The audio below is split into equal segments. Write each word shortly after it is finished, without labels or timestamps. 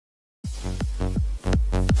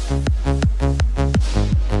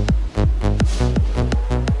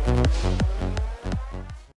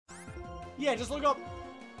just look up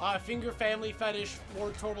finger family fetish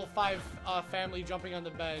or total 5 family jumping on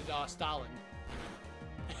the bed Stalin.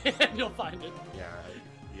 And you'll find it.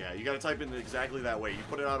 Yeah, you gotta type in exactly that way. You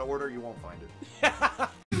put it out of order, you won't find it.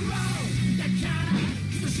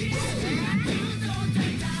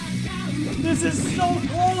 This is so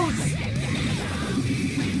close!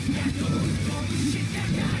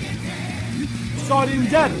 Sudden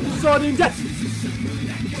death! Sudden death!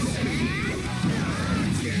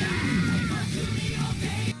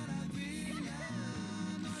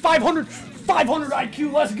 500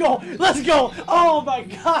 IQ, let's go! Let's go! Oh my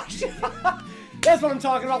gosh! That's what I'm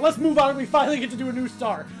talking about. Let's move on. We finally get to do a new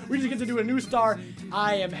star. We just get to do a new star.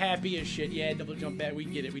 I am happy as shit. Yeah, double jump back. We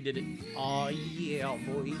get it. We did it. Oh yeah,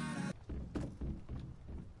 boy.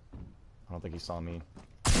 I don't think he saw me.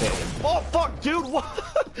 Oh fuck, dude! What?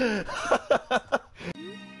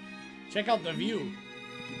 Check out the view.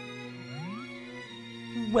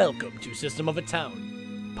 Welcome to System of a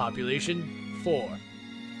Town. Population 4.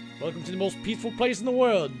 Welcome to the most peaceful place in the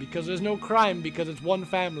world, because there's no crime, because it's one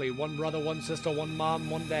family, one brother, one sister, one mom,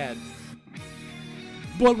 one dad.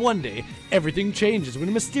 But one day, everything changes when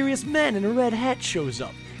a mysterious man in a red hat shows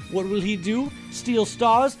up. What will he do? Steal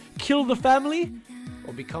stars? Kill the family?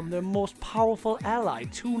 Or become their most powerful ally?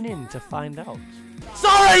 Tune in to find out.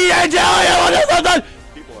 Sorry, I tell you what is done!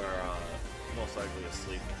 People are most likely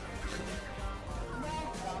asleep.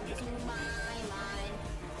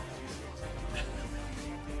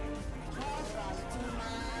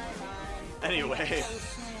 Anyway,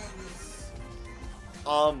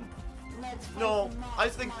 no, I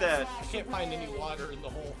think that I can't find any water in the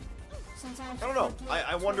hole. I don't know.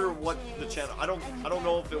 I wonder what the channel. I don't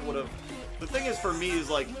know if it would have. The thing is, for me, is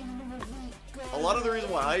like a lot of the reason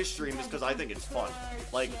why I stream is because I think it's fun.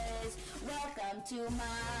 Like,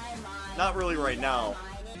 not really right now.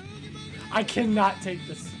 I cannot take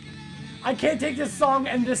this. I can't take this song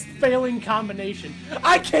and this failing combination.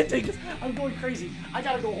 I can't take this. I'm going crazy. I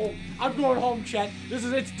gotta go home. I'm going home, chat.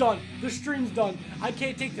 It's done. The stream's done. I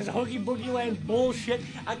can't take this Hoogie Boogie Land bullshit.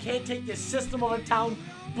 I can't take this System of a Town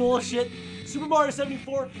bullshit. Super Mario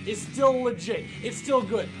 74 is still legit. It's still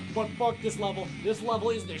good. But fuck this level. This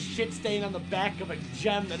level is the shit stain on the back of a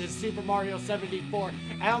gem that is Super Mario 74.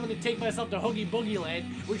 And I'm gonna take myself to Hoogie Boogie Land,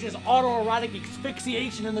 which is autoerotic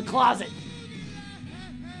asphyxiation in the closet.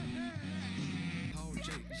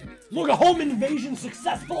 Look, a home invasion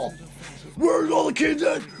successful! Where's all the kids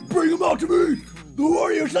at? Bring them out to me! Who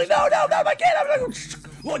are you? She's like, no, not my kid! I'm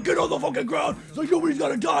like, get on the fucking ground! It's like, nobody's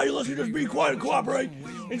gonna die unless you just be quiet and cooperate!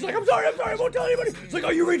 And he's like, I'm sorry, I won't tell anybody! It's like,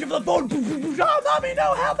 are you reaching for the phone? Oh, mommy,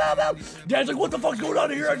 no, help! Dad's like, what the fuck's going on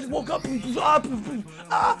here? I just woke up! And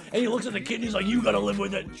he looks at the kid and he's like, you gotta live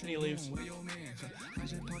with it! And he leaves.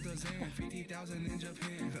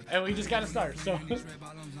 And we just gotta start, so...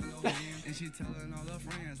 And she telling all her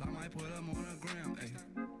friends I might put them on the gram.